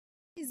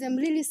guys, I'm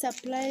really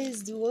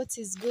surprised what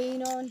is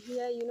going on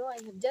here. You know,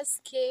 I have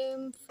just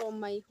came from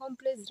my home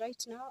place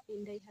right now,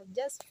 and I have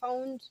just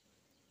found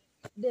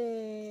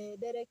the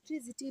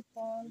electricity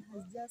pole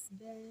has just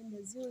burned.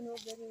 As you know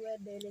very well,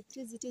 the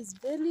electricity is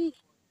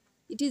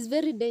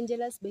very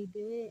dangerous, by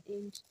the way,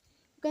 and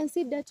you can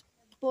see that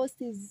post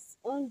is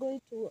on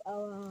going to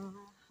our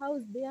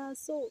house there,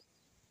 so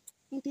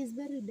it is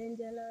very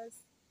dangerous.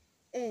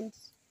 And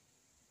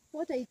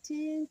what I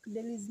think,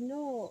 there is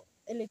no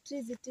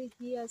electricity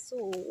here.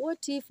 So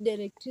what if the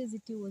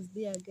electricity was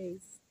there,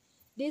 guys?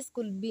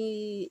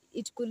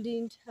 It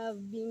couldn't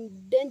have been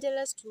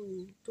dangerous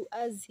to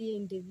us here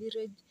in the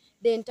village,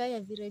 the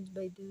entire village,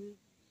 by the way.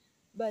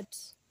 But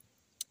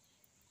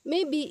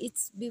maybe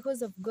it's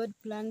because of God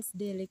plans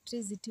the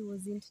electricity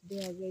wasn't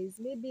there, guys.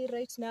 Maybe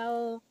right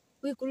now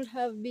we could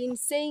have been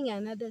saying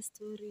another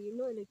story. You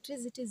know,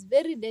 electricity is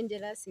very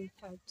dangerous, in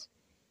fact.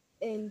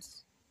 And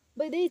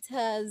by the way, it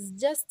has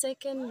just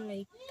taken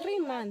like 3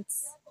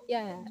 months.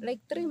 Yeah, like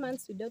 3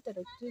 months without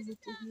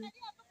electricity here.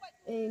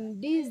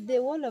 And the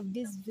whole of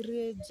this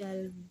village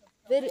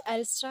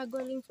are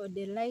struggling for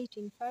the light.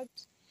 In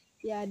fact,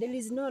 yeah, there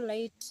is no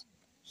light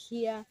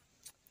here.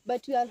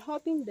 But we are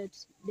hoping that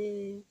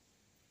the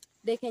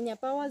Kenya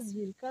Powers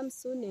will come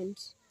soon and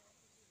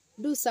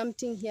do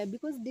something here,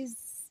 because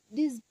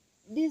this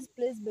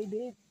place, by the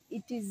way,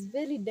 it is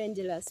very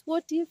dangerous.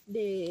 What if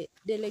the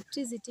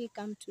electricity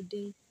come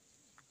today?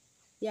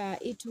 Yeah,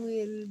 it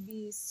will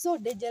be so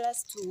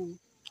dangerous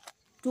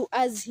to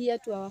us here,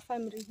 to our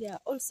family here,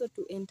 also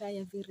to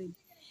entire village.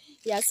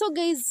 Yeah, so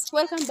guys,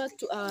 welcome back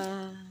to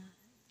our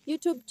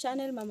YouTube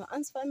channel, Mama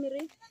Ann's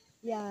Family.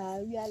 Yeah,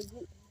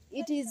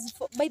 it is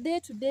by the way,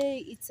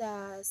 today it's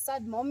a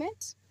sad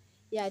moment.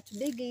 Yeah,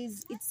 today,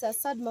 guys, it's a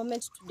sad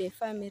moment to the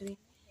family,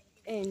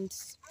 and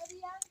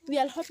we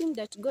are hoping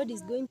that God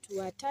is going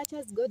to attach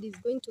us. God is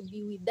going to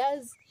be with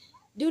us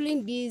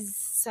during this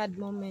sad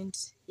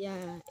moment.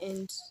 Yeah,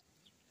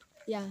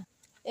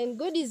 and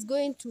God is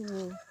going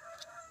to,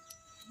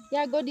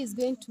 God is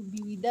going to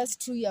be with us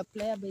through your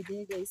prayer, by the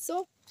way, guys.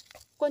 So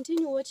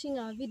continue watching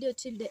our video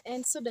till the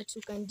end so that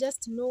you can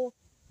just know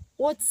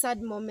what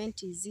sad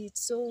moment is it.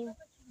 So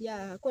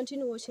yeah,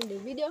 continue watching the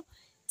video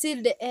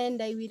till the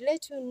end. I will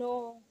let you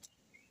know.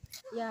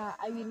 Yeah,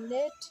 I will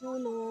let you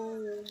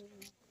know.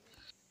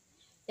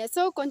 Yeah,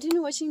 so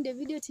continue watching the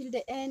video till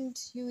the end.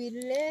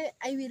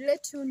 I will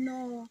let you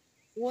know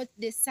what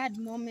the sad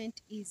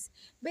moment is.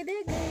 But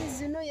then,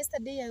 guys, you know,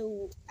 yesterday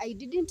I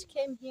didn't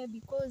came here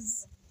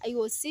because I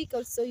was sick.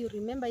 Also, you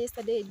remember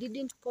yesterday I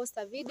didn't post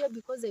a video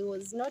because I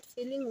was not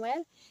feeling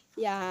well.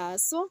 Yeah,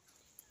 so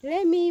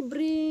let me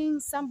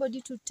bring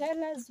somebody to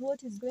tell us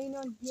what is going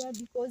on here,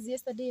 because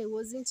yesterday I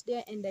wasn't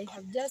there and I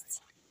have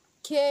just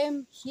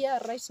came here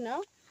right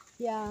now.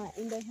 Yeah,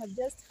 and I have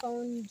just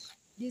found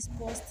this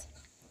post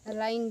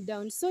lying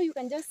down. So you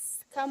can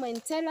just come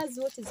and tell us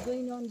what is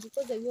going on,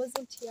 because I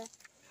wasn't here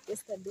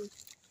yesterday.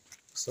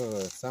 So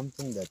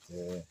something that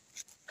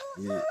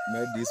we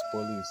made this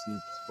pole, you see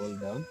it fall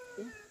down.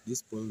 Yeah.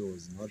 This pole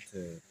was not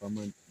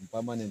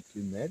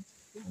permanently made,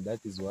 and that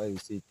is why you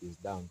see it is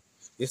down.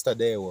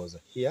 Yesterday I was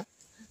here,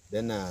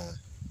 then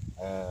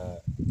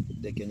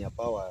the Kenya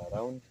Power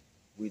around,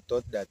 we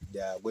thought that they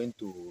are going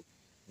to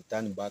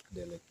return back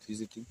the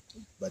electricity,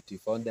 but we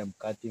found them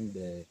cutting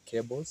the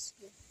cables,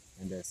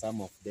 and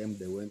some of them,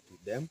 they went to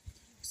them.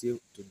 See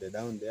to the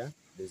down there,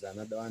 there's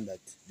another one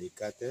that they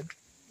cutted.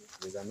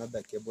 There's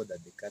another cable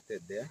that they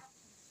cutted there.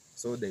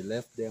 So they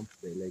left them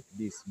like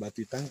this. But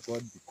we thank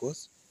God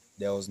because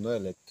there was no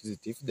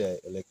electricity. If the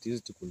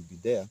electricity could be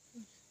there,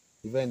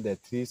 even the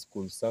trees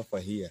could suffer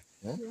here.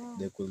 Yeah?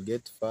 They could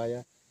get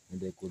fire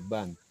and they could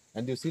burn.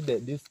 And you see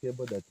that this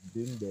cable that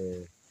bring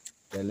the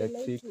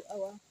electric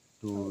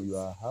to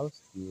your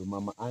house, to your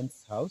Mama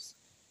Aunt's house,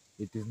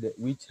 it is the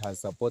which has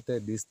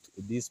supported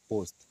this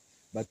post.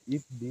 But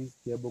if this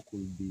cable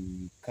could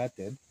be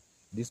cutted,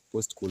 this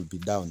post could be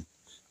down.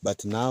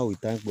 But now we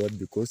thank God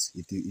because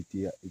it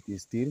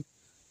is still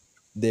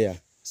there.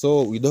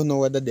 So we don't know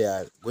whether they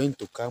are going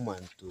to come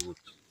and to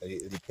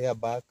repair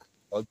back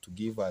or to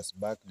give us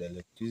back the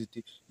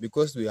electricity,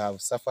 because we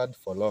have suffered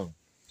for long.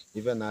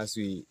 Even as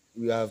we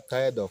are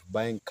tired of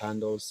buying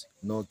candles,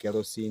 no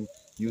kerosene,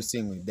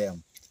 using with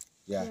them.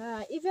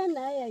 Yeah, even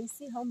I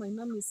see how my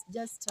mom is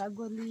just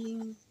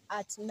struggling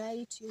at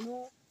night, you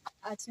know.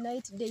 At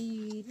night,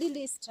 they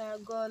really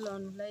struggle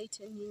on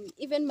lightning.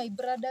 Even my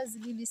brothers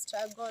really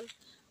struggle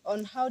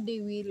on how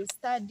they will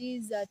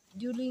study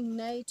during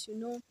night, you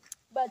know.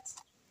 But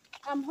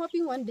I'm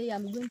hoping one day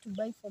I'm going to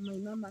buy for my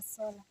mom a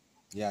solar.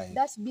 Yeah.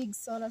 That big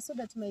solar, so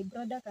that my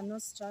brother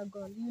cannot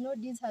struggle. You know,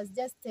 this has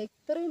just taken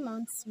 3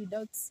 months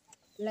without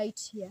light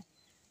here.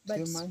 But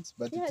 3 months,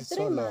 but yeah, it is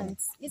 3 months. so long.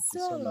 It's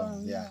so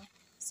long. Yeah.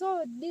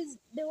 So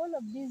the whole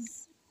of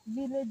this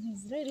village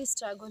is really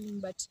struggling,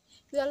 but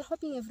we are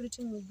hoping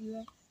everything will be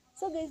well.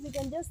 So guys,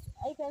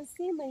 I can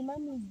see my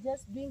mom is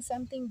just doing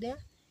something there.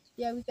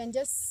 Yeah, we can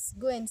just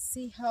go and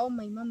see how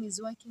my mom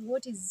is working.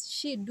 What is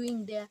she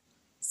doing there?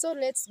 So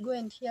let's go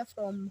and hear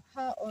from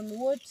her on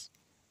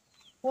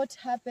what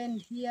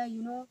happened here,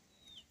 you know.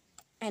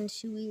 and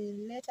she will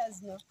let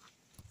us know.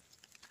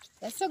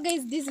 Yeah, so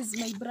guys, this is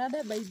my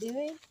brother, by the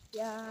way.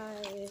 Yeah,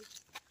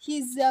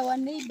 he's our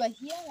neighbor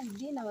here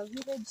within our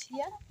village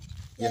here.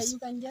 Yeah, Yes. you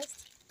can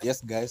just.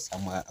 Yes, guys,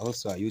 I'm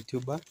also a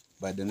YouTuber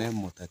by the name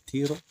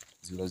Motatiro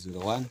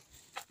 001.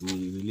 We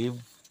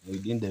live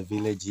within the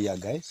village here,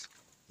 guys.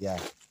 Yeah.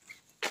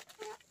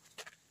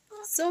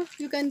 So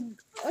you can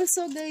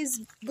also, guys,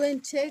 go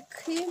and check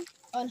him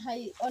on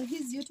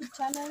his YouTube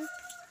channel.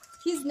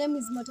 His name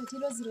is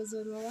Motatiro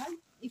 001.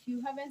 If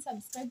you haven't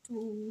subscribed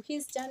to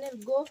his channel,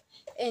 go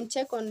and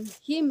check on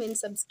him and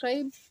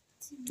subscribe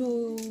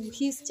to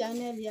his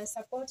channel. Yeah,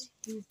 support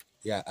his.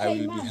 Yeah, I Hey, will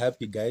be mom.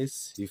 happy,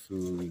 guys, if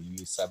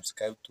you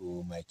subscribe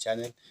to my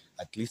channel.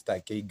 At least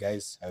okay,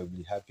 guys, I will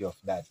be happy of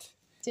that.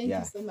 Thank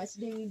Yeah. you so much.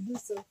 They will do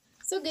so.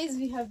 So guys,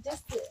 we have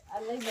just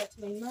arrived at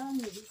my mom.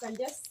 You can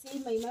just see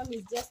my mom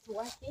is just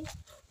working.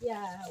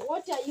 Yeah,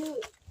 what are you?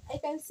 I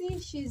can see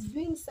she's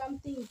doing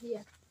something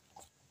here.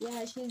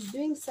 Yeah, she's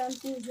doing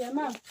something here.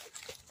 Mom,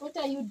 what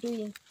are you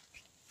doing?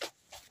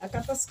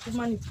 Akata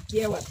sukuma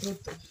nipikie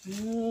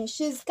watoto.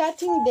 She's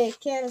cutting the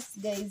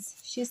kales, guys.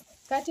 She's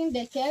cutting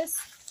the kales.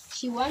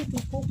 She wants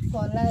to cook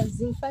for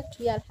us. In fact,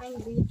 we are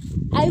hungry.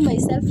 I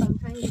myself am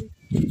hungry.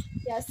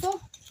 Yeah,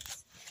 so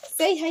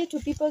say hi to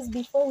people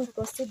before we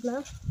proceed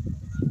now.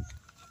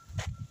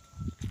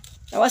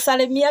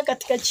 Nawasalimia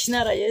katika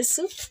jina la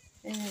Yesu.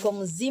 Kwa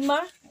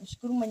mzima,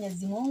 nashukuru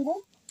Mwenyezi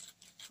Mungu.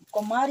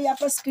 Kwa mari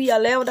hapa siku ya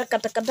leo na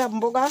katakata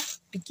mboga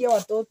pikia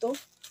watoto.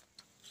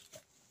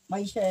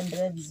 Maisha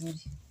yaendelee vizuri.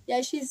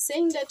 Yeah, she's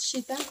saying that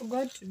she thank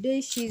God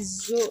today.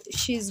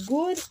 She's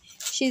good.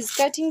 She's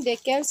cutting the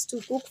kales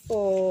to cook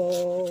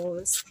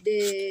for us.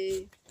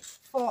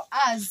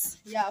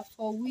 Yeah,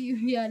 for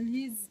we are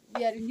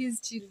his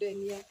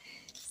children. Yeah,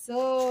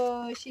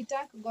 so she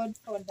thank God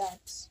for that.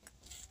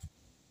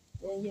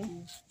 Yeah.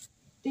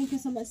 Thank you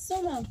so much.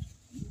 So now,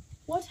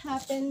 what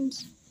happened?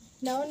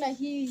 Naona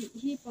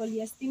hii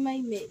polyestima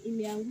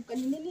imeanguka.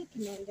 Ni nini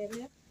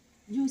kinaendelea?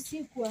 Juu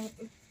siku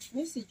hapo.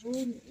 Mimi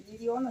sijui,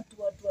 niliona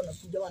tu watu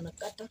wanakuja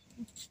wanakata.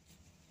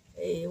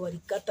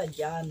 Walikata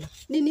jana.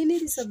 Ni nini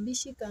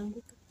ilisababisha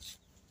kaanguka?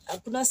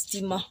 Hakuna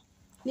stima.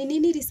 Ni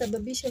nini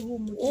ilisababisha huu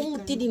mti? Huu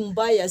mti ni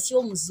mbaya,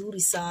 sio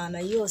mzuri sana.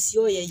 Hiyo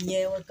sio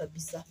yenyewe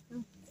kabisa.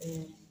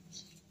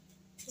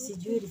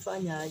 Sijui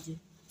ilifanya aje.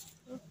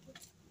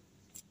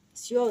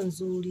 Sio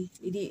nzuri.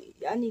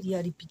 Yani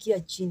iliharibikia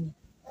chini.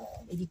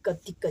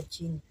 Ilikatika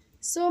chini.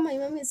 So my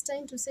mom is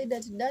trying to say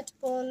that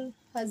pole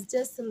has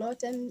just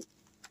rotten.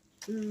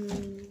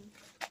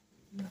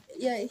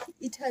 Yeah,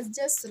 it has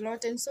just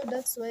rotten, so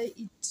that's why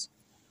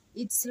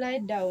it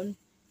slide down.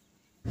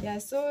 Yeah,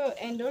 so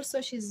and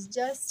also she's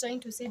just trying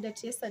to say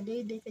that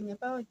yesterday the Kenya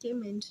Power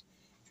came and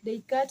they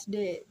cut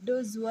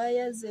those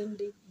wires and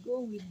they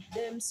go with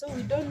them. So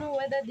we don't know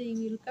whether they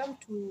will come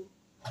to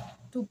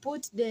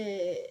put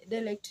the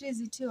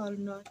electricity or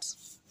not.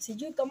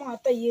 Sijui kama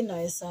hata hii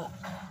inaweza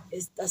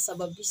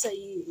itasababisha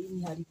hii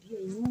niharibie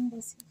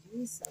nyumba,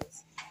 sijui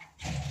sasa.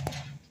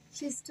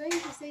 She's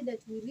trying to say that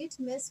will it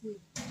mess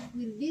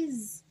with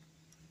this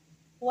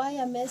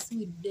wire mess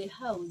with the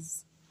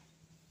house,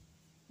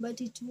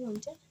 but it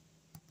won't.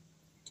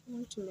 It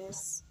won't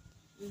mess.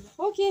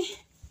 Okay.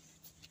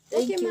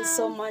 Thank Okay, you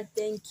so ma'am. much,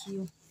 thank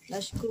you.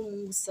 Nashukuru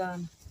Mungu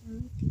sana.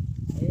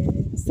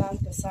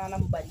 Asante sana,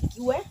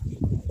 mbarikiwe.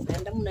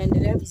 Naenda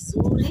mnaendelea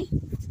vizuri.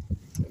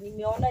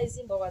 Nimeona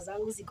hizi mboga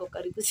zangu ziko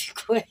karibu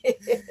zikwe.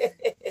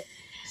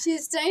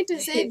 She's trying to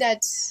say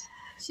that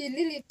she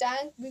really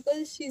thanked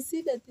because she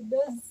see that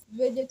those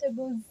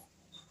vegetables,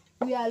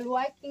 we are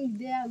working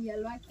there, we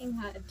are working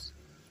hard.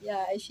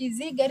 Yeah, she's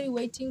eagerly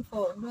waiting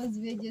for those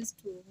veggies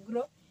to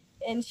grow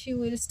and she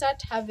will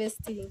start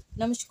harvesting.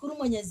 Namshukuru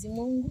Mwenyezi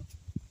Mungu.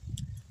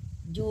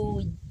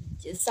 Juu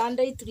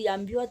Sunday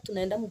tuliambiwa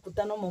tunaenda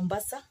mkutano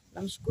Mombasa.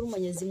 Namshukuru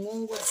Mwenyezi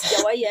Mungu,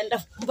 sijawahi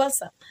enda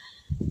Mombasa.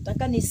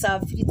 Nataka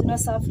nisafiri,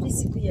 tunasafiri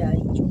siku ya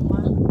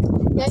Ijumaa.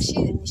 Yeah,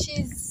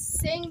 she's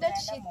saying that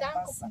she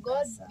thanks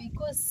God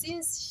because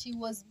since she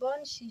was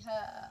born, she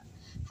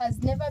has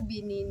never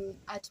been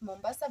at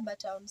Mombasa,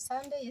 but on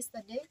Sunday,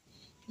 yesterday,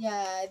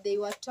 yeah, they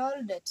were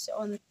told that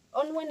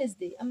on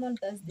Wednesday, I'm on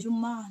Thursday.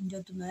 Jumaa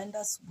ndio tunaenda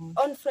asubuhi.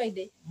 On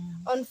Friday.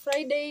 On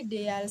Friday,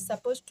 they are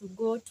supposed to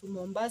go to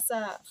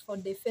Mombasa for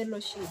the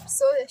fellowship.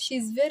 So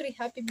she's very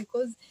happy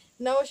because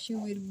now she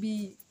will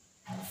be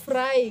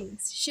flying.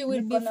 She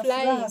will be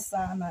flying.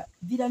 Sana.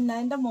 Bila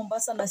naenda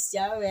Mombasa na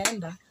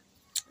sijaenda,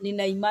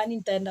 nina imani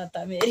nitaenda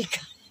hata Amerika.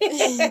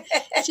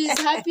 She's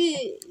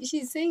happy.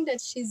 She's saying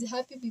that she's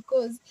happy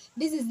because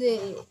this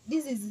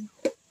is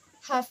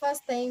her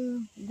first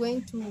time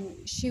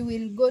she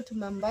will go to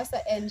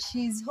Mombasa, and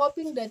she's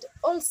hoping that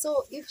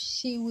also if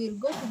she will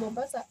go to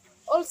Mombasa,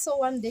 also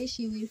one day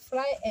she will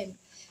fly and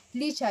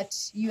reach at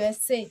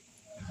USA.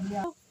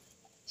 Yeah.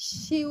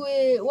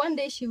 One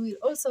day she will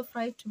also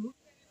fly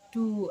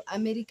to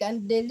America.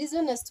 And the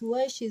reason as to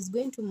why she's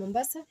going to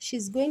Mombasa,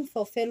 she's going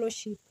for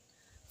fellowship,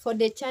 for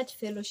the church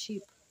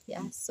fellowship.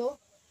 Yeah, so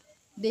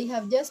they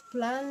have just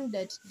planned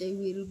that they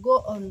will go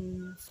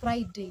on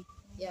Friday.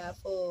 Yeah,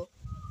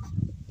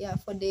 yeah,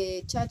 for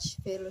the church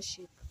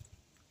fellowship.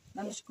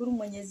 Namshukuru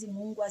Mwenyezi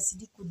Mungu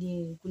asidi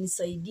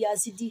kunisaidia,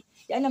 asidi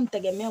yani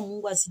namtegemea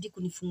Mungu asidi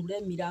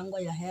kunifungulia milango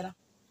ya hera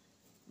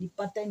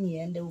nipate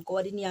niende huko.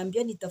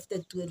 Waliniambia nitafute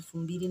tu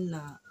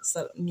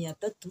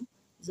 2,300,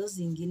 hizo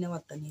zingine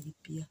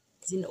watanilipia.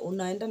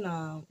 Unaenda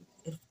na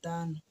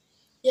 5,000.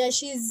 Yeah,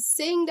 she's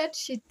saying that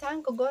she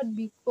thank God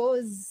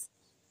because,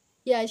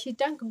 yeah, she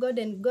thank God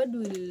and God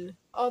will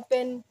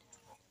open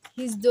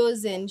his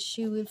doors and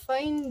she will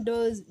find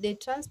those the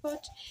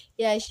transport.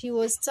 Yeah, she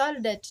was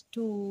told that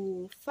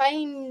to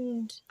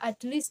find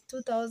at least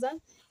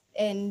 2,000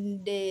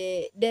 and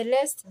the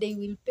rest they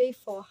will pay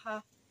for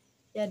her.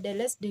 Yeah, the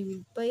rest they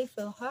will pay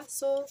for her.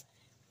 So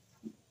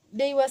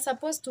they were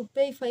supposed to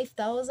pay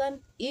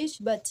 5,000 each,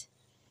 but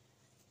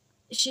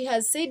she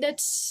has said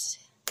that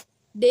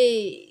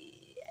they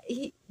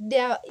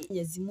are.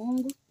 Mwenyezi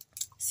Mungu,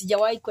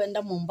 sijawahi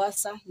kwenda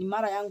Mombasa, ni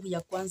mara yangu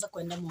ya kwanza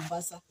kwenda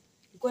Mombasa.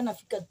 Nilikuwa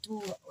nafika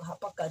tu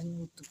hapa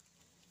karibu tu.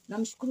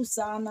 Namshukuru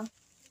sana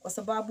kwa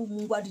sababu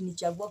Mungu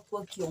alinichagua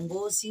kuwa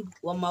kiongozi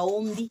wa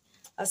maombi.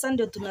 Sasa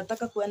ndio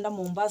tunataka kwenda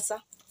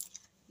Mombasa.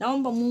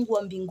 Naomba Mungu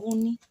wa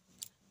mbinguni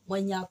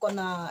mwenye ako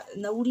na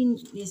nauli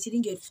ni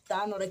shilingi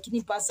 5,000,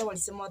 lakini pasa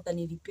walisema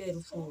watanilipia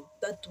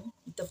 3,000,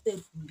 nitafute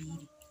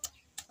 2,000.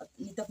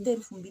 Nitafute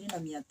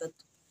 2,300.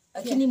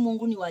 Lakini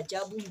Mungu ni wa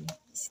ajabu,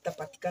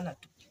 sitapatikana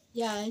tu.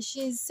 Yeah,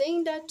 she's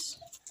saying that,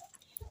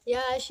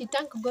 yeah, she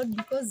thank God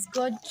because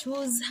God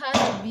chose her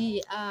to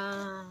be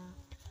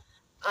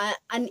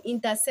an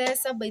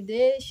intercessor. By the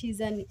way,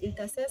 she's an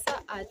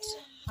intercessor at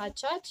her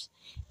church,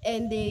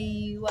 and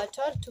they were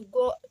told to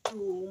go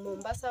to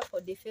Mombasa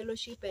for the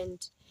fellowship,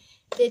 and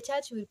the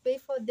church will pay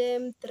for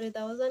them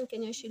 3,000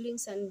 Kenya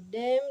shillings, and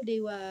them they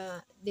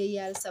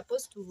are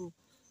supposed to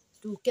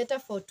cater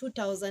for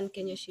 2,000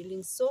 Kenya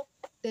shillings. So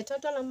the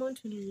total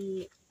amount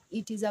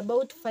it is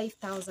about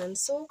 5,000.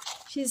 So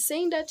she's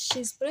saying that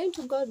she's praying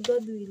to God.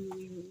 God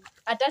will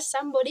attach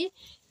somebody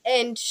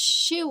and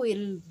she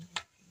will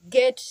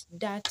get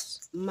that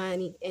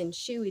money and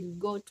she will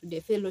go to the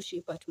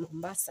fellowship at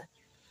Mombasa.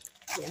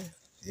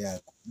 Yeah,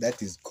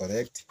 that is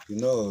correct. You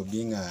know,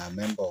 being a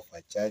member of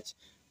a church,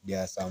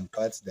 there are some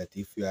parts that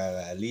if you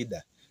are a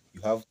leader,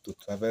 you have to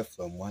travel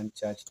from one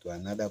church to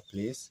another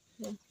place.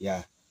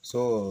 Yeah.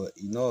 So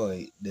you know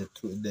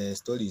the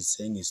story is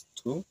saying is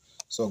true.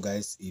 So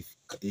guys, if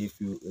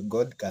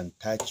God can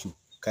touch you,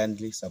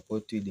 kindly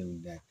support you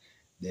in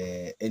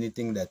the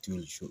anything that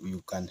you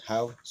can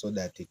have, so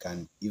that you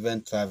can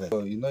even travel.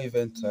 So you know,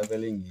 even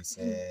traveling is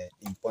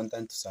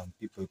important to some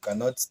people. You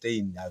cannot stay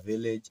in a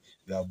village.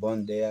 You are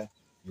born there,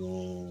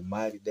 you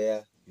marry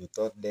there, you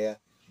taught there,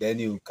 then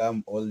you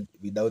come all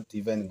without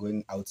even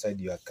going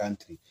outside your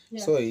country.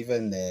 So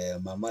even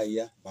Mama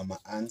here, Mama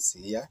Ans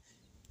here,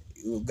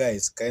 you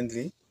guys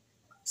kindly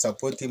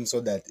support him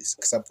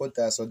support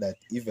us so that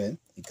even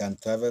he can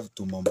travel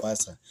to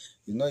Mombasa.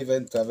 You know,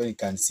 even travel, he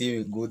can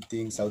see good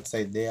things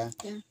outside there.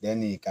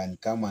 Then he can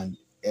come and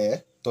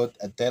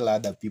tell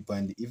other people,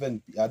 and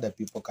even other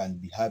people can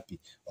be happy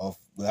of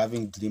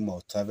having dream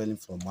of traveling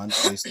from one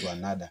place to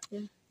another.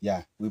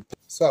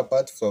 So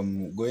apart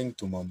from going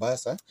to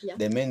Mombasa,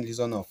 the main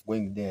reason of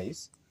going there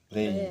is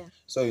praying.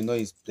 So you know,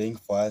 he's praying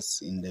for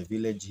us in the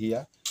village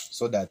here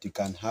so that you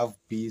can have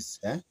peace.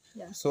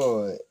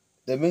 So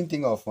the main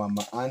thing of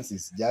Mama Ans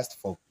is just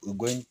for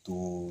going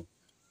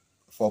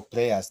for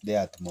prayers there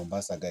at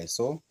Mombasa, guys.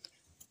 So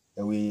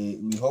we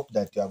hope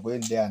that you are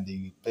going there and they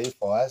will pray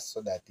for us,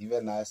 so that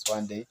even us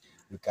one day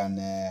we can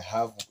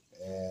have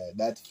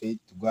that faith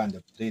to go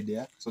and pray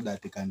there, so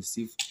that they can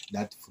receive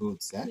that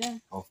fruits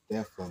of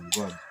prayer from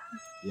God.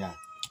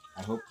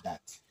 I hope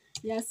that.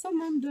 So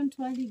Mom, don't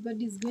worry,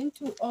 God is going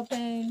to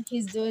open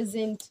his doors,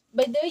 and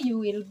by the way, you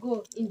will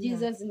go in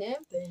Jesus'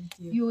 name. Thank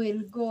you. You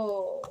will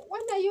go.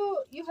 When are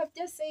you have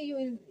just say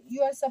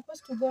you are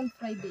supposed to go on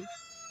Friday.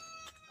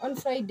 On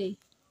Friday.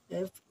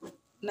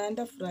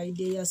 Naenda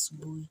Friday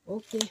asubuhi.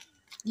 Okay.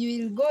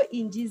 You will go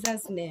in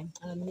Jesus' name.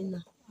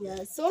 Amina.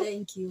 So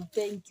thank you.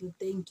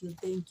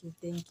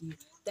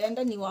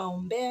 Taenda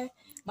niwaombee,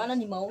 maana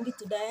ni maombi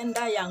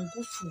tunaenda ya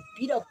nguvu,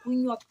 bila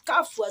kunywa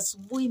kafu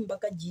asubuhi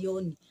mpaka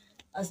jioni.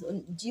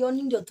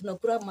 Jioni ndio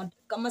tunakula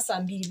kama saa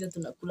 2 hivyo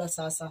tunakula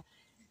sasa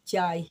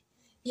chai.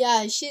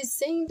 She's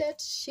saying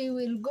that she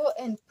will go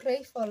and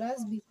pray for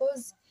us,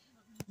 because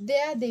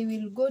there they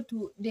will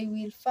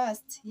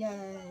fast.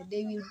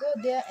 They will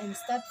go there and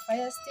start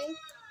fasting.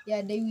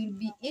 They will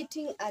be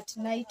eating at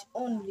night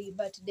only,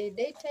 but the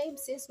daytime,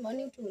 since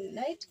morning to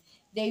night,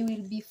 they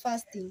will be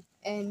fasting.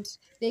 And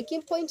the key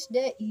point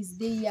there is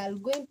they are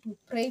going to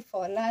pray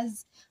for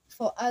us,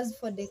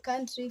 for the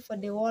country, for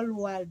the whole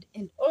world,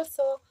 and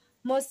also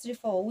mostly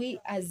for we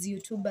as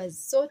YouTubers.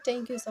 So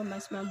thank you so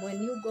much, Mom.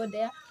 When you go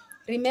there,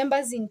 remember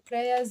us in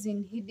prayers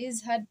in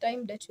this hard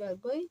time that you are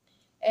going,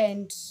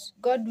 and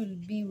God will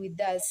be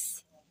with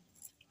us.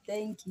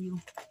 Thank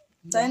you.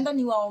 Taenda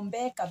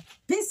niwaombee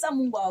kabisa,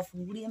 Mungu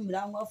awafungulie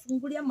milango,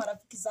 afungulie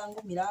marafiki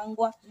zangu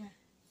milango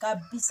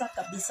kabisa,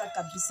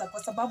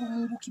 kwa sababu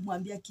Mungu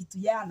kimwambia kitu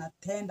yeye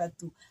anatenda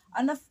tu.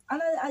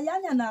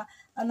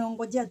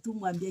 anaongojea tu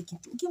mwambie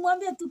kitu.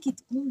 Ukimwambia tu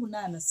kitu, Mungu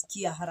naye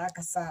anasikia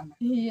haraka sana.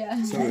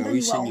 Yeah. So we're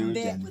wishing you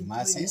Niwaombee journey kweli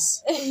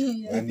masses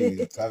Yeah. when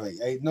you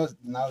travel. I know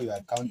now you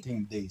are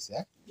counting days,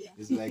 eh? Yeah.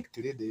 It's like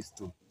 3 days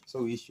too. So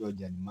wish you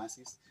journey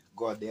masses.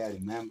 God there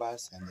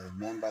remembers and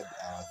remember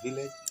our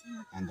village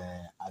and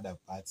other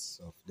parts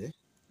of the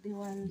kweli.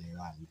 world.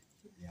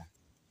 Yeah.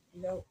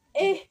 Leo-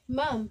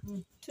 Mom,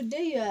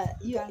 today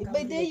Kanga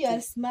by the way you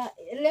are smart.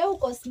 Leo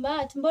uko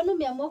smart. Mbona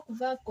umeamua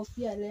kuvaa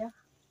kofia leo?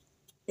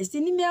 Si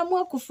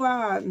nimeamua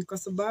kuvaa ni kwa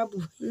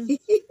sababu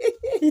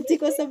Eti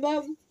kwa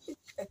sababu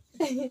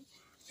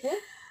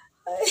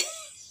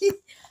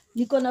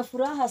niko na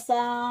furaha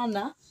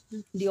sana,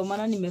 ndio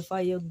maana nimevaa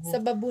hiyo nguo.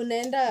 sababu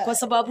unaenda Kwa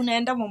sababu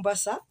naenda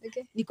Mombasa.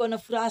 okay. Niko na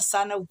furaha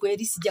sana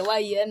ukweli,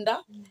 sijawahi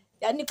enda.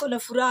 Yaani niko na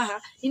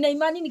furaha. Nina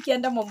imani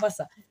nikienda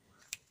Mombasa.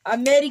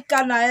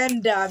 Amerika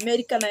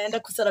naenda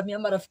kusalamia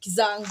marafiki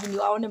zangu,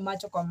 niwaone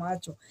macho kwa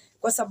macho.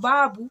 Kwa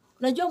sababu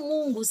unajua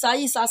Mungu saa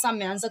hii sasa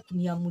ameanza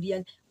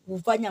kuniamulia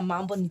kufanya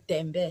mambo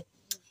nitembee.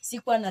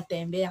 Sikuwa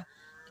natembea.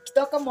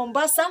 Nikitoka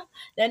Mombasa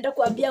naenda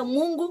kuambia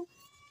Mungu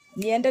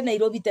niende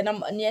Nairobi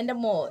tena, niende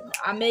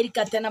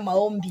Amerika tena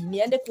maombi,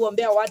 niende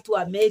kuombea watu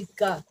wa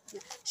Amerika.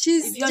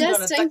 She's Hivyo ndio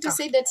just trying to nataka.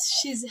 say that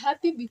she's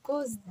happy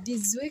because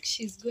this week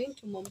she's going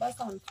to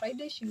Mombasa. On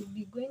Friday she will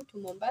be going to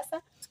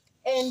Mombasa,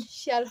 and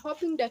she are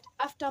hoping that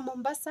after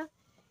Mombasa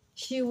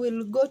she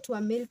will go to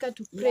America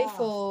to pray Yeah.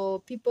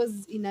 for people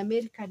in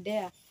America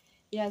there.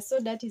 Yeah, so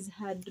that is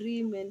her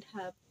dream and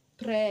her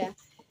prayer.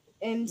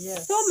 And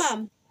Yes. so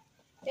ma'am,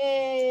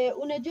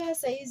 unajua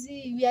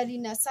saizi we are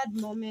in a sad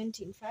moment.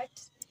 In fact,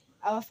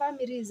 our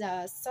family is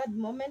a sad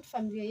moment.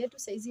 Familia yetu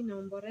saizi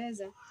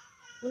inaomboleza.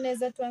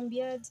 Unaweza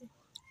tuambiaje?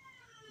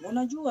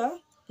 Unajua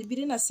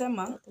Biblia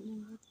inasema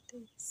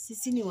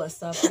sisi ni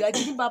wasafi,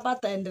 lakini baba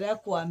ataendelea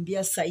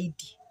kuambia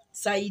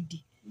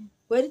zaidi.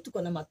 Kweli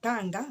tuko na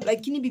matanga,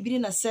 lakini Biblia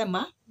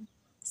inasema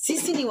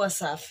sisi ni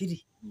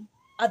wasafiri.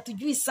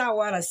 Hatujui saa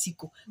wala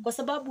siku, kwa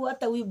sababu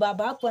hata huyu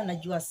baba hakuwa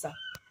anajua saa.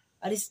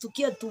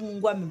 Alistukia tu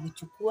Mungu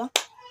amemchukua,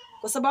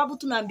 kwa sababu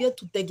tunaambia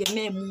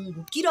tutegemee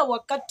Mungu. Kila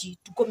wakati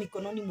tuko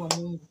mikononi mwa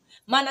Mungu,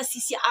 maana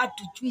sisi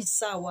hatujui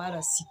saa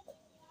wala siku.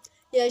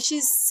 Yeah,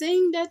 she's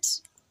saying that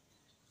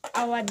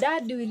our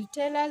dad will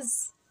tell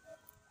us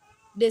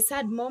the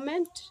sad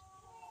moment.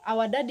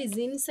 Our dad is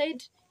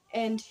inside,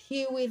 and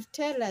he will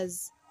tell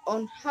us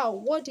on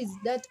what is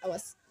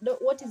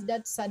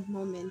that sad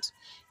moment.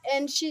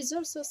 And she's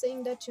also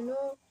saying that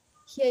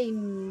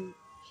here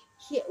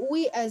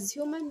we as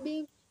human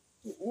being,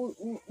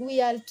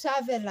 we are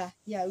traveler.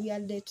 Yeah, we are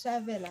the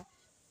traveler.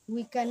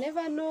 We can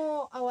never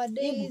know our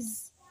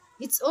days.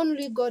 It's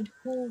only God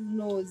who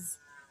knows.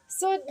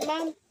 So,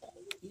 ma'am,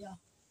 Yeah.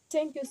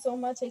 thank you so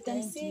much. I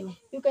can Thank see you.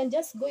 you can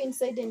just go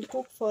inside and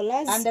cook for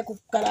us. Ande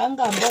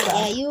kukaranga mboga.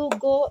 Yeah, you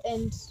go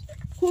and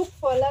cook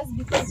for us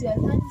because you are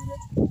hungry.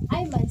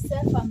 I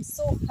myself am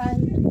so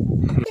hungry.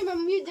 Okay,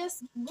 ma'am, you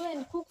just go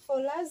and cook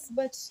for us.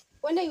 But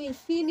when I will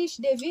finish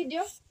the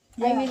video,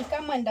 I Yeah. will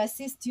come and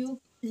assist you.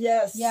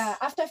 Yes. Yeah,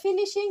 after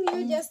finishing,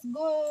 you just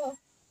go.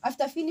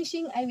 After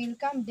finishing, I will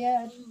come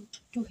there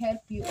to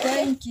help you.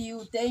 Okay? Thank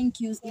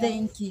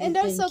you. And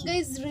also,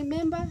 guys,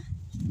 remember,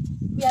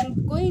 we are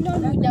going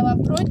on with our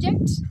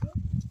project.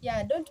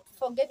 Yeah, don't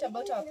forget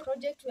about our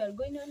project. We are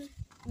going on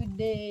with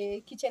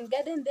the kitchen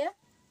garden there.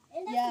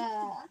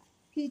 Yeah,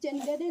 kitchen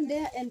garden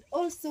there, and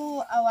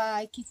also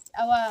our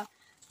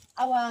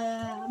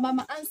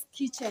Mama Ann's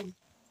kitchen.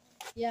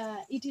 Yeah,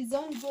 it is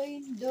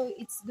ongoing, though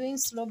it's going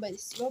slow by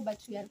slow, but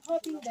we are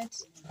hoping that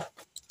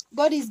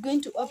God is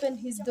going to open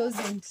his doors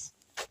and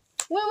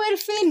we will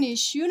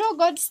finish.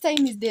 God's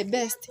time is the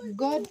best.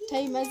 God's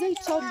time, as I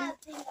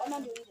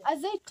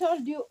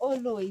told you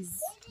always,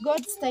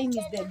 God's time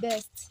is the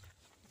best.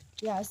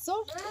 Yeah,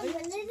 so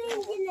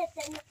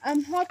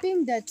I'm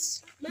hoping that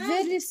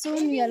very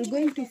soon we are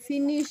going to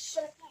finish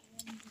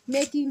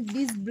making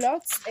these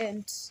blocks,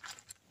 and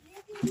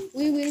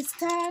we will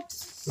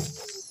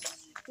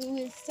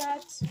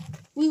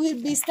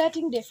be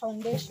starting the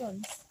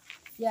foundations.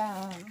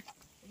 Yeah,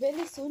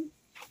 very soon.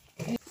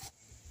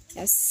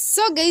 Yes.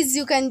 So guys,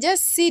 you can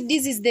just see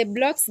this is the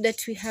blocks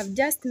that we have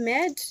just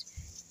made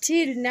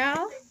till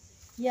now.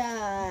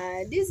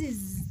 Yeah, this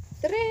is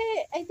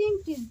I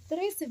think it's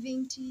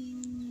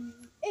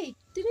 378,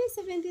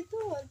 372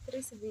 or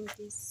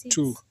 376.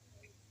 2.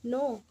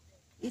 No,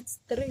 it's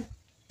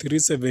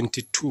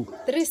 372.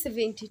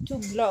 372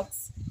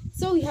 blocks.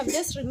 So we have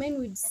just remained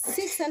with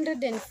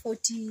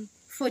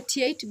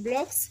 648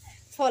 blocks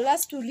for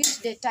us to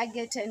reach the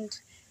target. And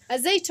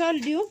as I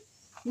told you,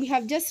 we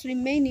have just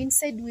remained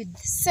inside with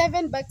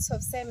 7 bags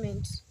of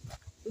cement.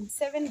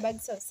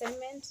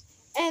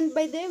 And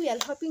by the way, we are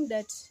hoping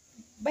that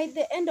by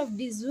the end of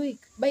this week,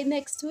 by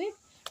next week,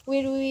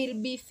 we will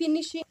be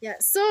finishing. Yeah,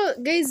 so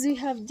guys, we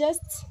have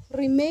just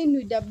remained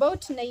with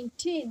about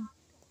 19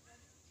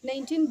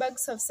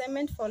 bags of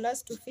cement for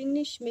us to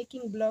finish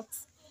making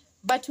blocks.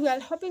 But we are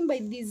hoping by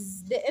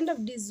the end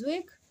of this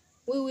week,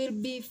 we will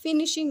be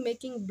finishing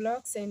making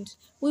blocks, and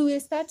we will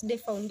start the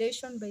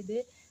foundation by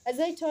as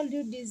I told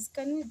you, this,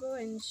 can we go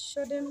and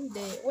show them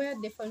where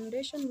the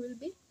foundation will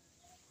be?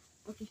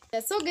 Okay. Yeah,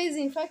 so guys,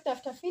 in fact,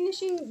 after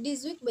finishing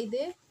this week, by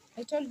the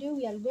I told you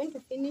we are going to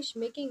finish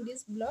making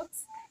these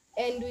blocks,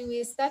 and we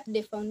will start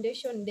the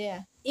foundation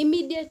there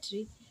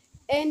immediately.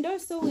 And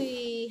also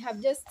we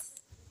have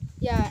just,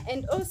 yeah,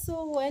 and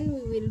also when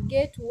we will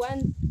get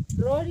one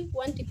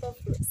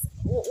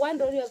one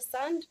lorry of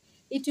sand,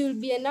 it will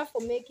be enough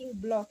for making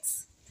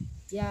blocks.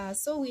 Yeah,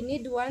 so we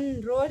need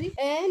one lorry,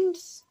 and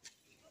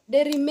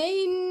the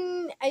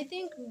remain, I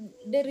think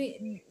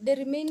the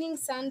remaining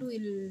sand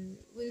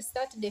will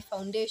start the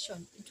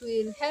foundation. It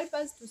will help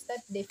us to start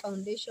the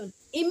foundation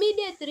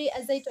immediately,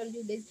 as I told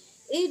you guys.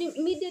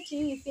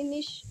 Immediately we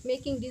finish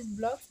making these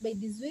blocks by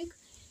this week,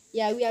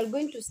 yeah, we are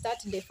going to start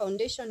the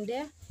foundation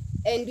there,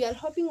 and we are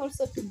hoping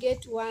also to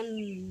get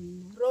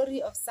one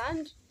lorry of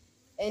sand,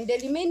 and the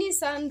remaining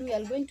sand we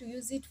are going to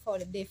use it for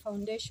the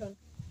foundation.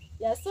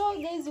 Yeah,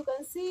 so guys, you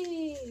can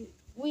see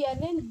we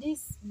arrange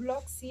these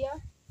blocks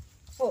here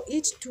for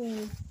it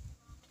to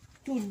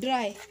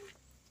dry.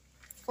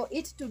 For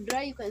it to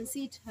dry, you can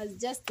see it has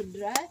just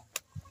dry.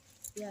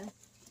 Yeah,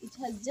 it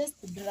has just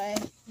dry.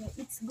 Yeah,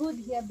 it's good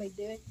here, by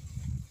the way.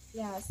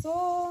 Yeah,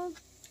 so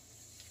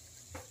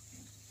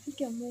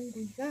okay,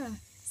 Mungu, yeah.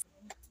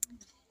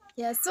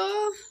 Yeah,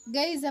 so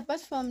guys,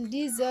 apart from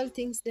these all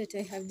things that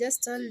I have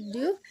just told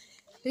you,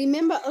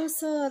 remember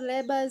also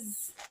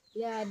labors.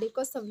 Yeah, the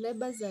cost of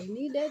labors are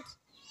needed,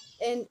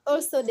 and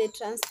also the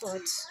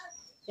transport.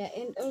 Yeah,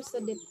 and also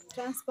the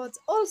transport.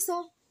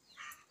 Also,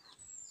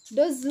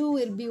 those who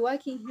will be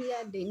working here,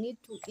 they need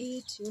to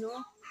eat.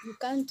 You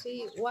can't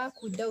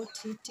work without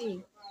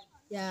eating.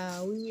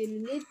 Yeah, we will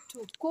need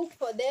to cook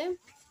for them,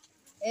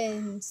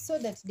 and so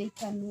that they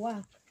can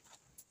work.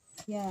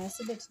 Yeah,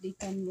 so that they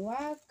can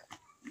work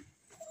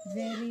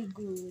very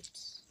good.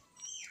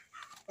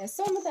 Yeah,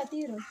 so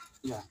Mutatiro,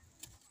 Yeah.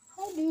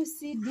 how do you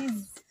see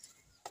these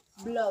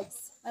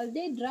blocks? Are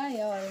they dry,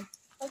 or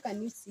how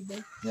can you see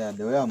them? Yeah,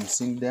 the way I'm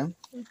seeing them,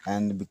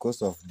 and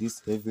because of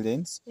these heavy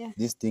rains, Yeah.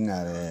 these things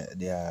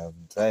they are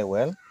dry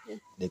well. Yeah.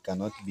 They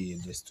cannot be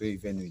destroyed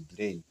even with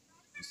rain.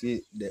 You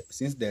see,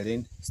 since the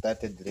rain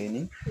started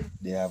raining,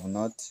 they have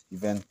not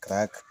even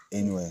cracked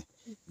anywhere.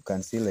 You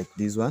can see like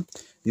this one.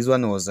 This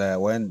one was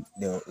when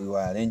we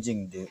were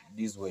arranging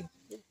this way,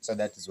 so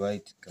that is why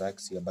it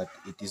cracks here. But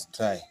it is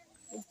dry.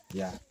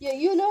 Yeah. Yeah,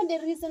 you know the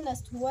reason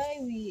as to why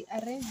we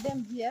arrange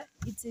them here?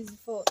 It is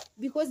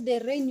because the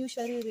rain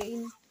usually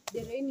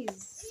the rain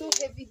is so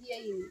heavy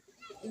here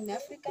in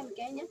African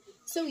Kenya.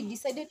 So we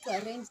decided to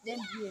arrange them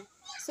here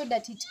so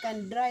that it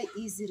can dry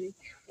easily.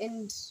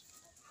 And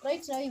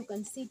right now you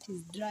can see it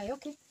is dry.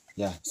 Okay.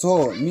 Yeah.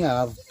 So me,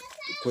 I have a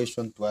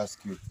question to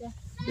ask you. Yeah.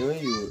 The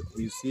way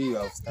you see you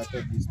have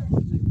started this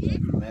project, you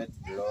have made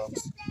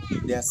blocks.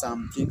 There are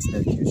some things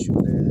that you should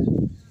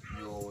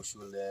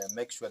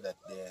make sure that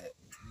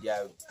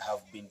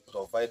have been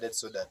provided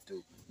so that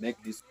to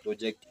make this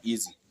project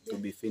easy to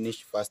be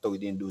finished faster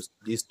within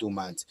these 2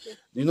 months.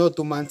 You know,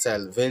 2 months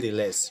are very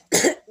less.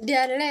 They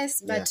are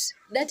less, but Yeah.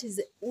 that is,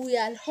 we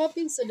are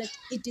hoping so that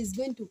it is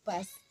going to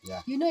pass.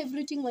 Yeah. You know,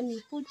 everything, when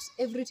you put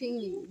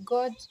everything in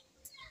God,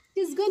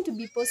 it is going to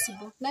be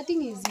possible.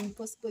 Nothing is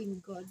impossible in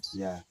God.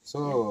 Yeah.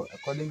 So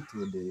according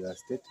to your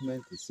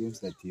statement, it seems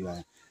that you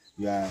are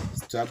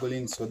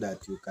struggling so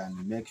that you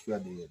can make sure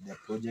the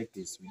project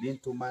is within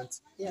 2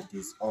 months. Yeah. It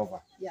is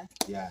over. Yeah.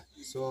 Yeah.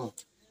 So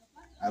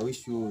I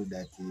wish you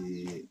that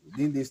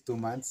within these 2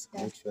 months,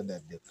 Yeah. make sure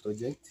that the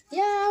project.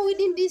 Yeah,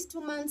 within these 2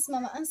 months,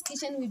 Mama Anne's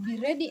kitchen will be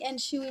ready, and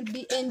she will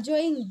be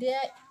enjoying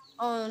there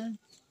on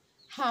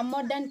her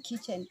modern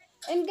kitchen.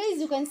 And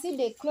guys, you can see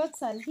the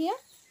clothes are here.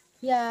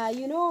 Yeah,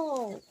 here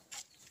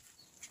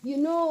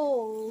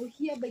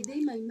by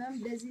day my mom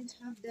doesn't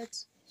have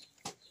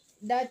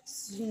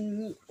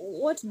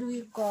what do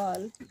we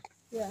call,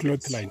 yeah,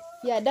 Clothesline.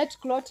 yeah, that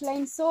cloth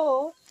line.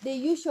 So they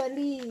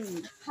usually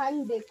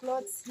hang the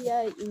clothes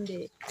here in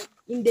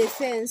the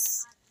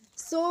fence.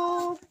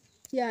 So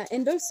yeah,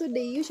 and also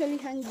they usually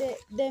hang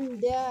them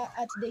there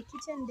at the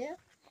kitchen there.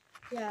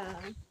 Yeah,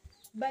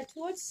 but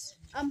what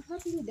I'm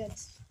hoping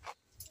that,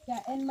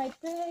 yeah, and my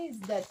prayer is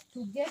that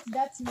to get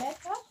that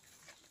metal,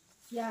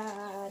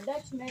 yeah,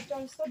 that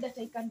metal, so that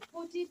I can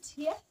put it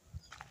here.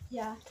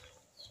 Yeah,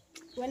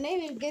 when I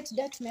will get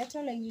that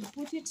metal, I will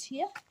put it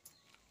here.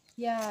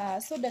 Yeah,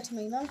 so that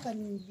my mom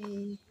can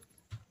be,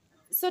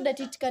 so that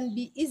it can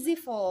be easy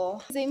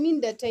for, I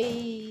mean that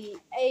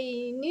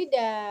I need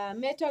a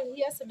metal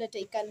here so that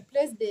I can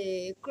place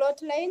the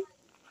cloth line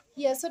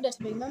here, so that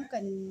my mom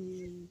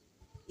can,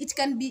 it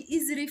can be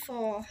easily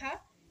for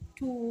her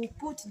to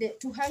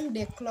hang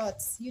the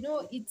clothes.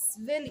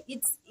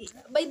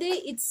 By the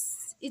way,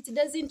 it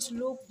doesn't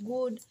look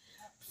good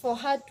for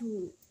her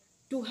to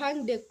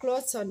hang the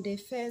clothes on the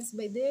fence.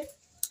 By the way,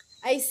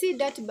 I see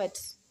that,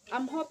 but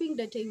I'm hoping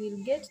that I will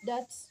get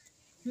that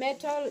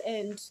metal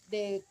and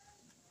the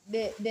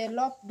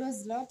lock,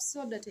 those locks,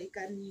 so that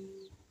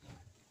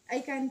I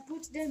can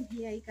put them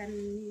here.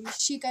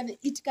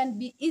 It can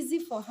be easy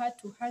for her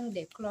to hang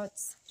the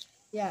clothes.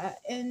 Yeah,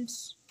 and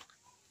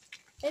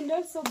And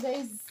also,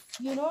 guys,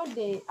 you know,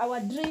 our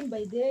dream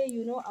by the,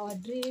 you know, our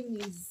dream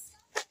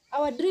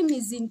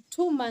is in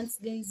 2 months,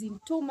 guys. In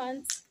 2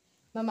 months,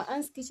 Mama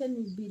Ann's kitchen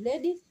will be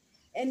ready,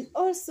 and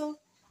also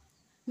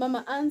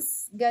Mama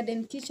Ann's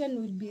garden kitchen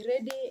will be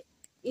ready.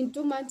 In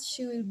 2 months,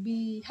 she will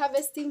be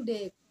harvesting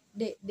the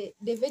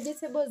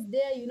vegetables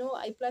there. You know,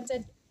 I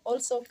planted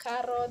also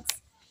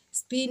carrots,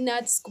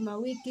 spinach,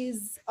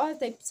 skumawikis, all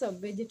types of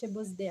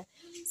vegetables there.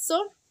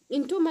 So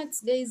in 2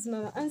 months, guys,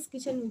 Mama Ann's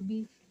kitchen will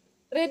be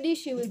ready.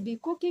 She will be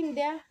cooking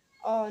there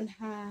on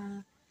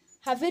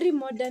her very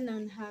modern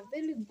and her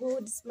very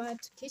good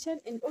smart kitchen,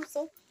 and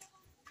also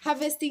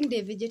harvesting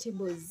the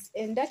vegetables.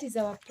 And that is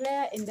our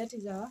prayer, and that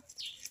is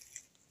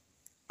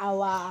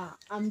our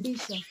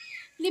ambition.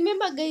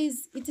 Remember,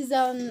 guys, it is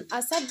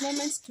a sad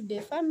moment to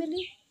the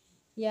family.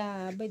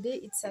 Yeah, by the way,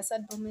 it's a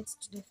sad moment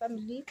to the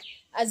family.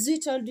 As we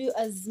told you,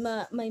 as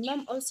my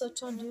mom also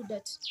told you,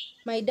 that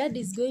my dad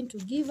is going to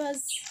give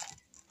us,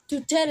 to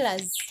tell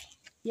us,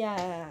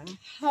 yeah,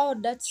 how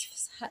that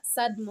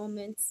sad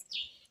moment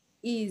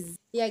is.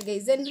 Yeah,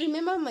 guys, and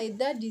remember, my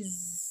dad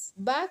is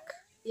back.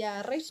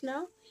 Yeah, right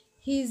now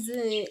he's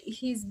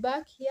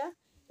back here.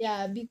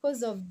 Yeah,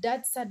 because of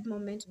that sad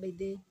moment by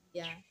the,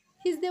 yeah,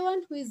 he's the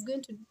one who is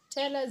going to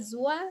tell us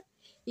why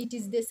it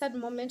is the sad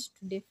moment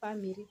to the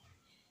family.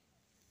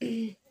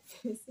 We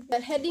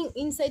are heading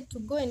inside to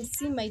go and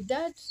see my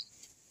dad,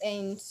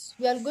 and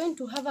we are going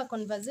to have a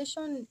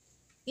conversation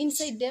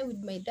inside there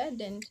with my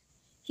dad, and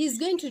he's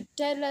going to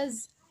tell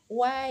us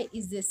why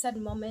is the sad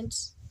moment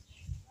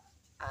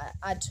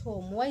at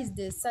home. Why is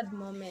the sad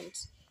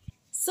moment?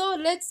 So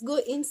let's go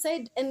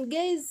inside, and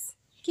guys,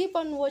 keep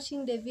on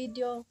watching the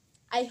video.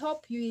 I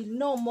hope you will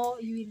know more.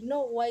 You will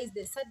know why is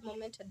the sad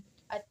moment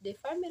at the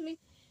family,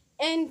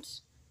 and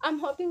I'm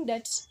hoping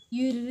that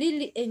you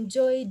really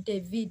enjoy the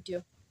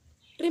video.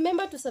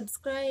 Remember to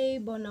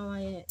subscribe on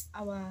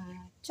our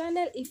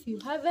channel if you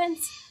haven't.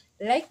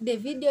 Like the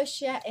video,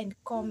 share, and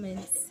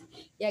comments.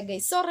 Yeah,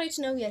 guys. So right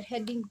now we are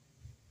heading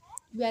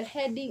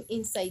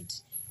inside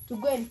to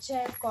go and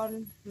check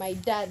on my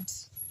dad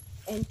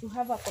and to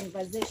have a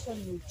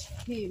conversation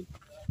with him.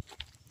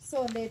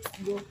 So let's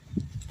go.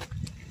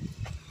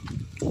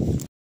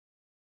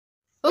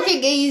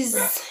 Okay, guys,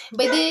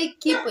 by the way,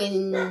 keep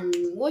on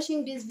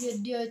watching this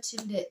video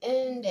till the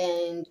end,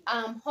 and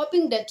I'm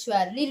hoping that you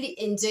are really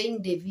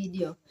enjoying the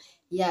video.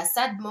 Yeah,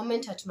 sad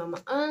moment at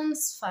Mama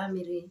Ann's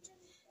family.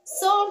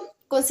 So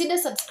consider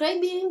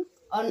subscribing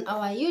on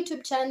our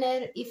YouTube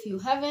channel if you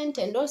haven't,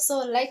 and also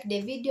like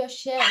the video,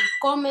 share, and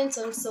comments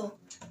also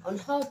on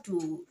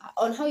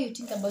how you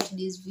think about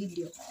this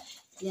video.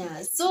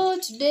 Yeah, so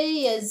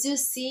today, as you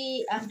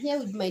see, I'm here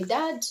with my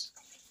dad.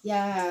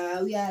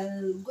 Yeah, we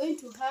are going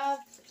to have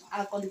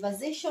a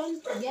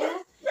conversation together.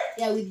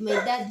 Yeah, with my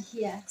dad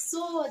here.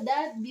 So,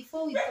 Dad,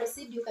 before we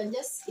proceed, you can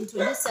just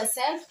introduce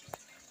yourself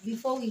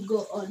before we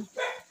go on.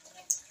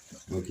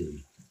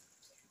 Okay.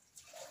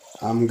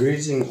 I'm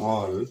greeting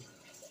all.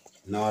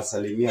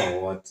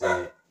 Nawasalimia wote,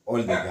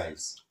 all the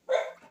guys.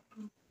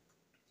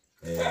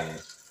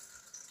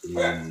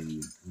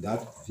 In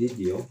that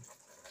video,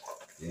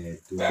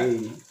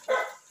 today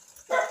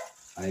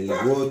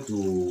I'll go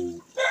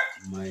to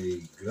my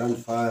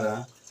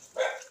grandfather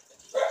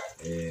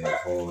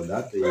for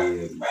that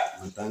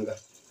matanga.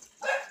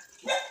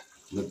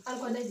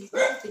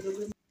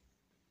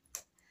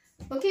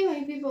 Okay,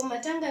 my people,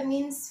 matanga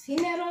means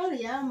funeral.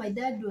 Yeah, my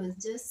dad was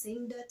just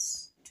saying that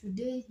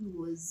today he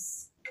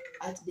was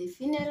at the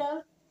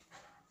funeral,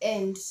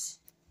 and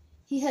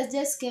he has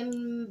just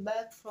came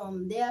back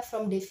from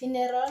the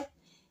funeral,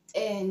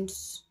 and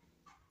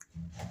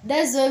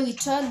that's why we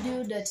told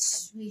you that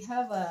we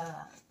have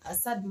a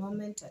sad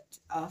moment at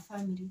our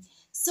family.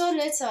 So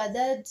let our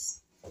dad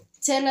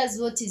tell us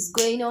what is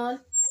going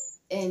on.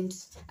 And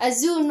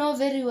as you know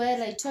very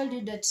well, I told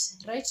you that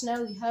right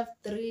now we have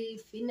three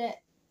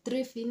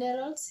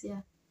funerals.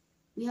 Yeah,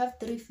 we have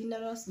three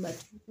funerals,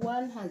 but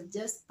one has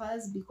just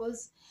passed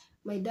because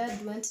my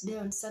dad went there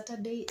on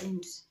Saturday,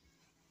 and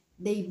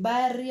they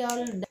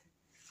burial.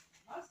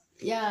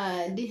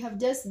 Yeah, they have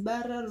just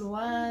buried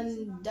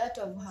one, that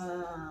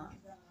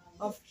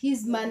of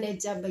his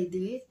manager, by the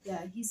way.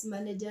 Yeah, his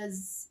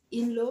manager's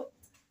in-law.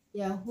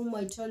 Yeah, whom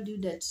I told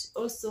you that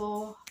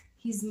also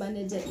his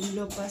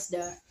manager-in-law passed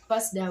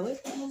away.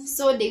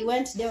 So they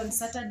went there on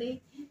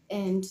Saturday,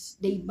 and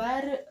they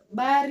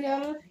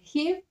burial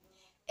him,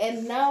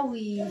 and now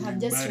we have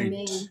just Buried.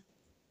 remained.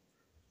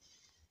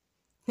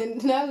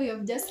 And now we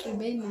have just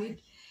remained with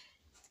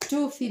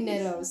two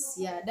funerals.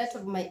 Yeah, that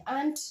of my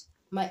aunt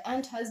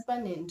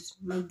husband, and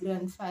my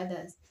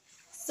grandfather's.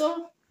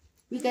 So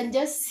we can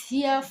just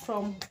hear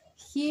from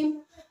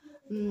him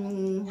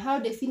how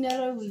the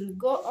funeral will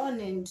go on,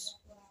 and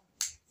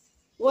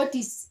what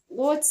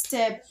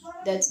step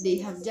that they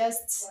have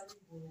just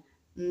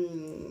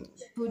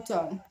put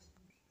on.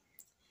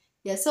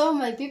 Yeah, so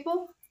my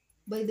people,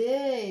 by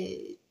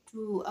the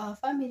to our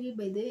family,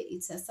 by the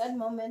it's a sad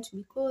moment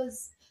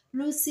because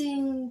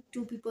losing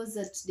two people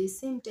at the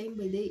same time,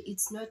 by the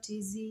it's not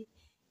easy.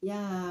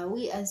 Yeah,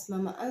 we as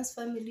Mama Ann's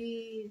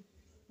family,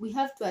 we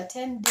have to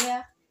attend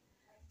there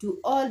to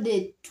all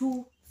the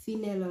 2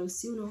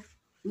 funerals, you know.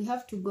 We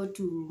have to go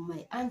to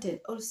my aunt and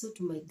also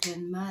to my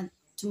grandma,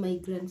 to my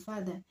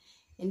grandfather,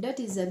 and that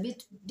is a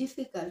bit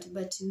difficult,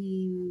 but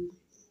we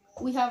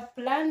have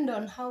planned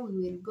on how we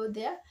will go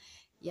there.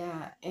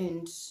 Yeah,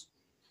 and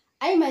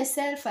I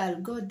myself,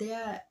 I'll go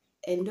there,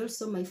 and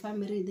also my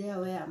family there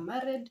where I'm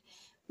married.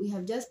 We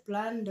have just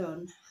planned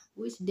on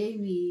which day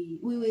we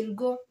will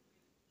go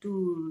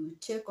to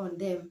check on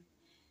them.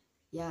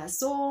 Yeah,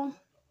 so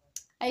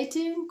I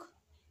think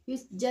you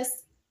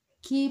just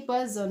keep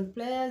us on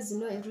prayers. You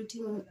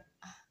know,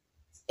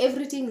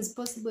 everything is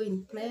possible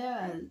in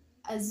prayer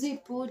as we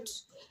put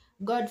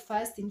God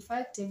first. In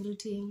fact,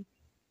 everything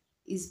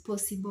is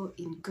possible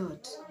in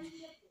God.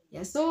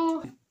 Yeah,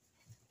 so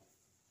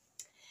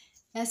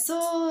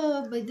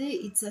by the way,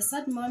 it's a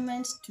sad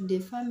moment to the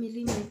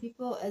family, my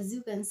people. As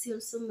you can see,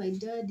 also my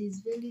dad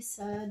is very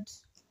sad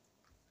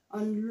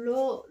on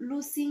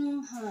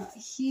losing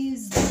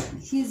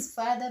his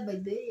father, by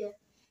the way,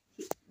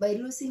 by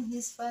losing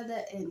his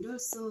father, and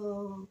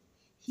also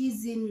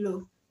his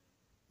in-law,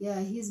 yeah,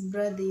 his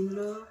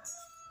brother-in-law.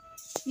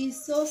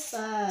 He's so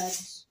sad.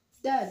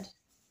 Dad,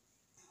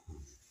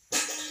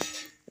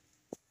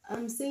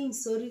 I'm saying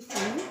sorry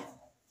for you.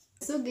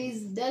 So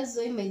guys, that's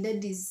why my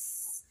dad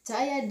is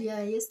tired.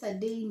 Yeah,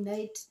 yesterday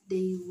night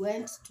they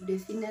went to the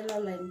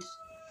funeral and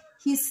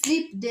he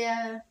sleep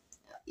there.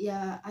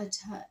 Yeah, at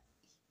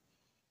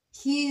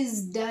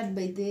his dad,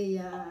 by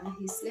the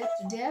he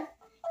slept there,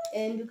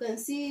 and you can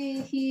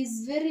see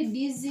he's very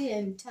dizzy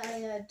and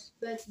tired.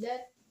 But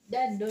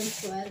dad,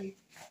 don't worry.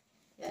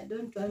 Yeah,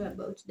 don't worry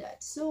about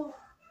that. So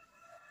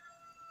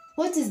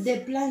what is the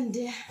plan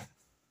there?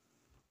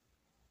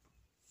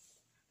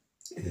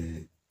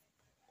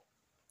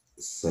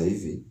 Sasa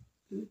hivi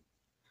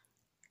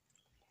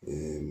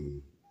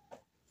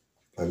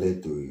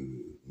pale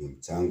ni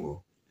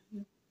mchango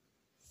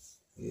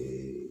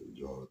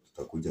ndio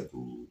tutakuja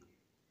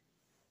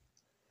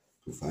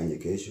tufanye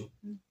kesho.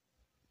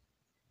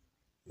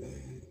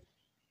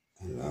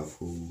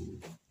 Alafu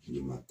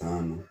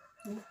Jumatano,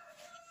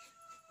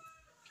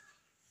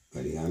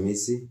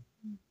 Alhamisi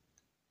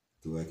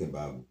tuweke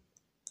babu.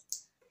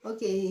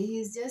 Okay,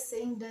 he's just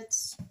saying that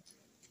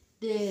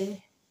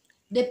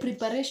the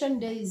preparation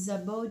day is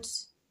about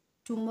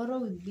tomorrow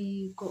will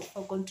be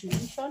for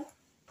contribution.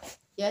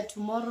 Yeah,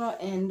 tomorrow,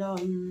 and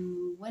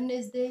on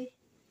Wednesday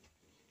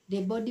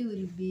the body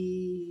will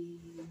be,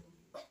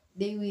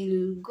 they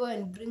will go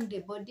and bring the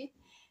body,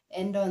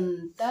 and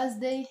on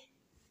Thursday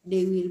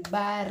they will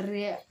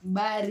bury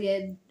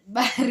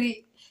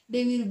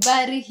they will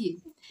bury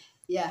him.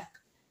 Yeah,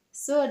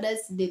 so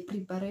that's the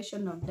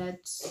preparation of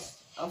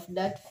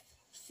that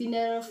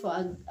funeral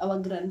for our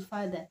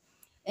grandfather.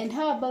 And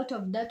how about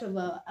of that of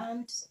our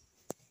aunt?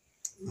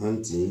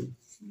 Auntie,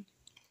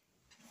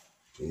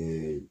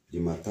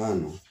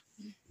 Jumatano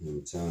ni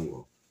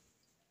mchango.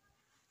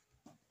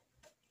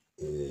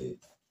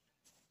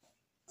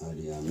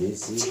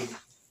 Alhamisi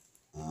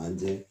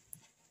aje,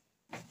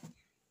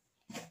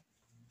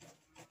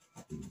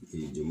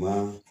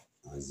 Ijumaa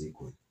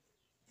azikwe.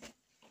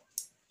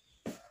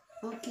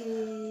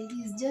 Okay,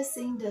 he's just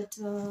saying that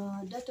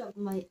that of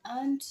my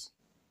aunt,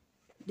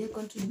 the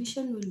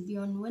contribution will be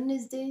on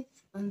Wednesday.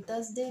 On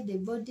Thursday, the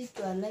body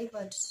to arrive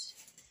at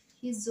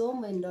his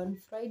home, and on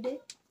Friday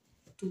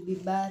to be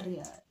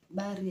buried.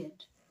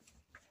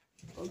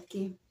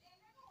 Okay.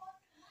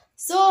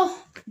 So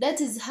that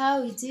is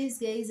how it is,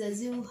 guys.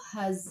 As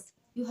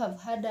you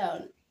have heard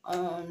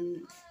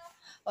on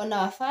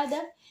our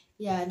father.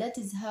 Yeah, that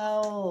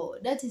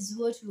is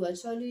what we were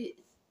actually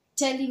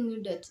telling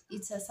you, that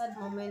it's a sad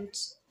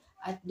moment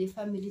at the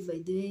family, by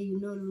the way, you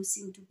know,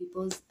 losing two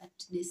people at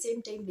the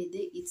same time, by the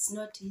way, it's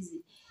not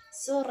easy.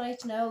 So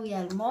right now we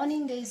are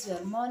mourning, guys. We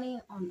are mourning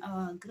on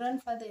our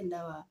grandfather and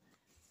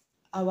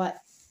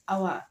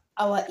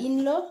our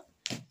in-law,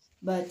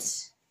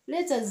 but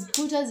let us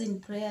put us in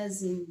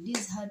prayers in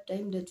this hard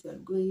time that we are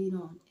going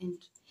on, and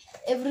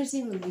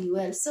everything will be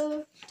well.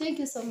 So thank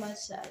you so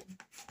much.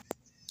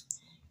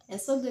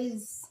 So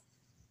guys,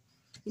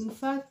 in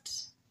fact,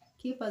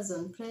 keep us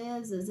on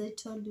prayers. As I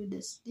told you,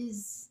 that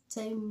this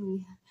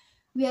time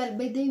we are,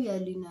 by the way, we are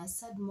in a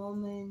sad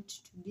moment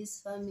to this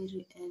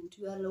family, and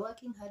we are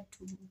working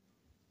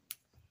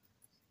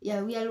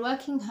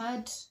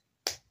hard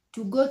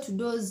to go to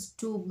those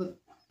two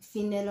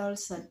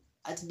funerals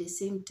at the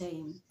same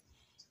time.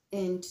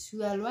 And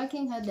we are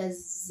working hard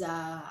as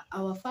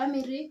our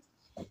family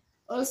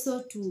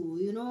also to,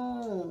 you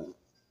know,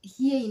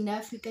 here in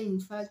Africa, in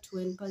fact,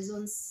 when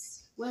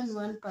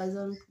one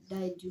person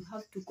died, you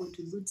have to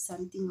contribute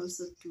something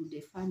also to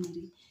the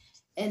family.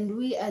 And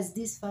we as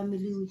this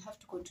family, we have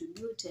to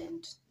contribute.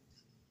 And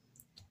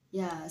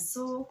yeah,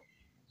 so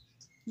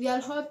we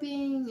are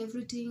hoping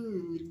everything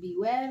will be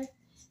well.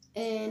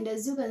 And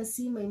as you can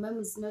see, my mom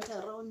is not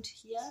around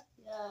here.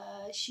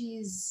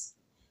 She's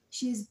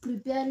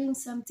preparing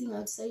something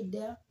outside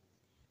there,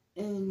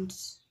 and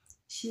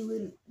she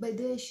will, by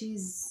the way,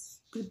 she's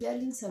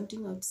preparing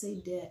something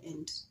outside there,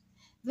 and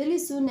very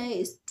soon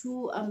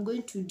I'm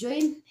going to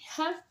join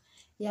her.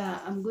 Yeah,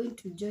 I'm going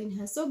to join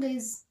her. So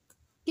guys,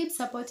 keep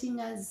supporting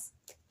us.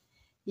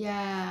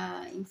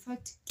 Yeah, in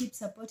fact, keep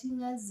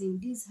supporting us in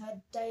this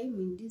hard time,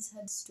 in these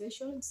hard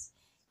situations.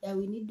 Yeah,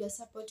 we need your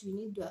support, we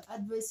need your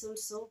advice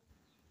also,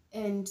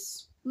 and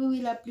we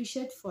will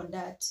appreciate for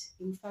that.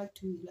 In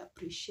fact, we will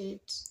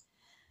appreciate.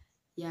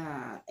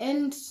 Yeah,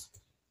 and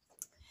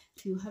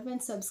if you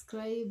haven't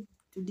subscribed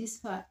to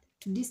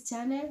this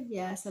channel,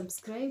 yeah,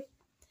 subscribe,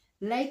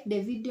 like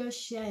the video,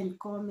 share and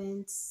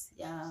comments,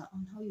 yeah,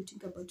 on how you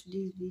think about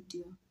today's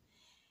video.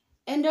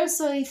 And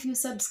also, if you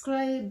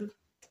subscribe,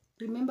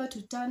 remember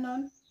to turn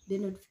on the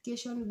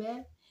notification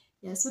bell,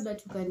 yeah, so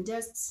that you can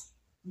just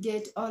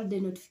get all the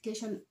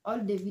notification, all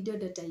the video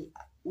that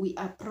we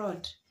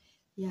upload,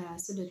 yeah,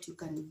 so that you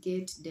can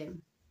get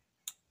them.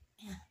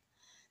 Yeah.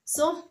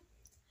 So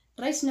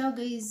right now,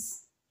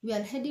 guys, we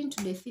are heading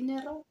to the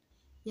funeral.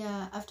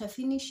 Yeah, after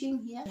finishing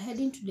here,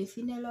 heading to the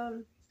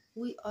funeral,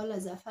 we all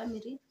as a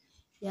family.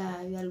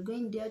 Yeah, we are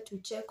going there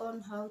to check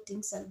on how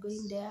things are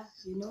going there.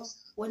 You know,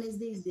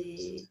 Wednesday is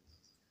the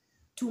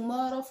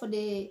tomorrow for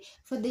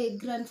the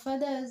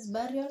grandfather's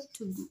burial.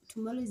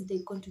 Tomorrow is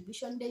the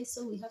contribution day,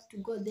 so we have to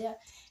go there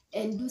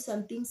and do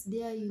some things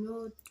there. You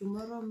know,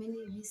 tomorrow many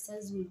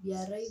visitors will be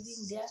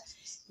arriving there.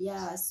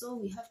 Yeah, so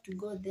we have to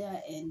go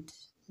there and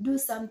do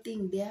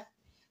something there.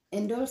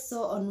 And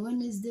also on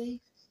Wednesday,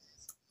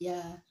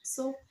 yeah,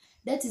 so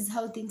that is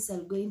how things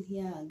are going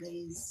here,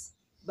 guys.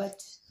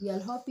 But we are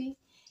hoping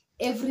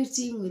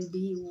everything will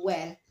be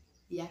well.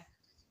 Yeah,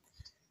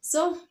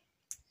 so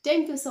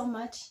thank you so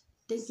much.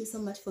 Thank you so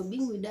much for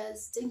being with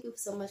us. Thank you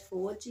so much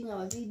for watching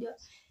our video.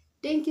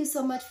 Thank you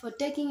so much for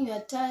taking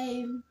your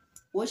time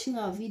watching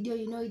our video.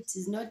 You know, it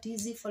is not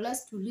easy for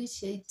us to reach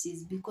here. It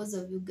is because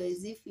of you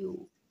guys. If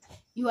you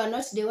are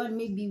not the one,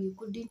 maybe we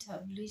couldn't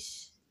have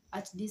reached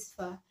at this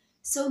far.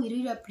 So we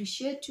really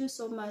appreciate you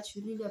so much.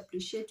 We really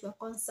appreciate your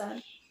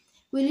concern.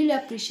 We really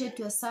appreciate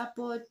your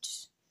support,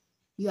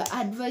 your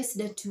advice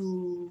that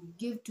you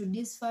give to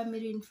this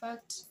family. In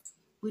fact,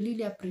 we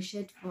really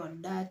appreciate for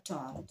that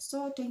all.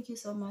 So thank you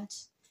so much.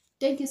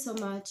 Thank you so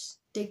much.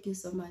 Thank you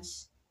so much.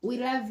 We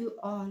love you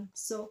all.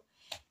 So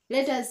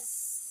let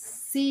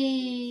us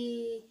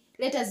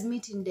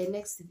meet in the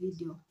next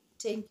video.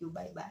 Thank you.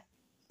 Bye bye.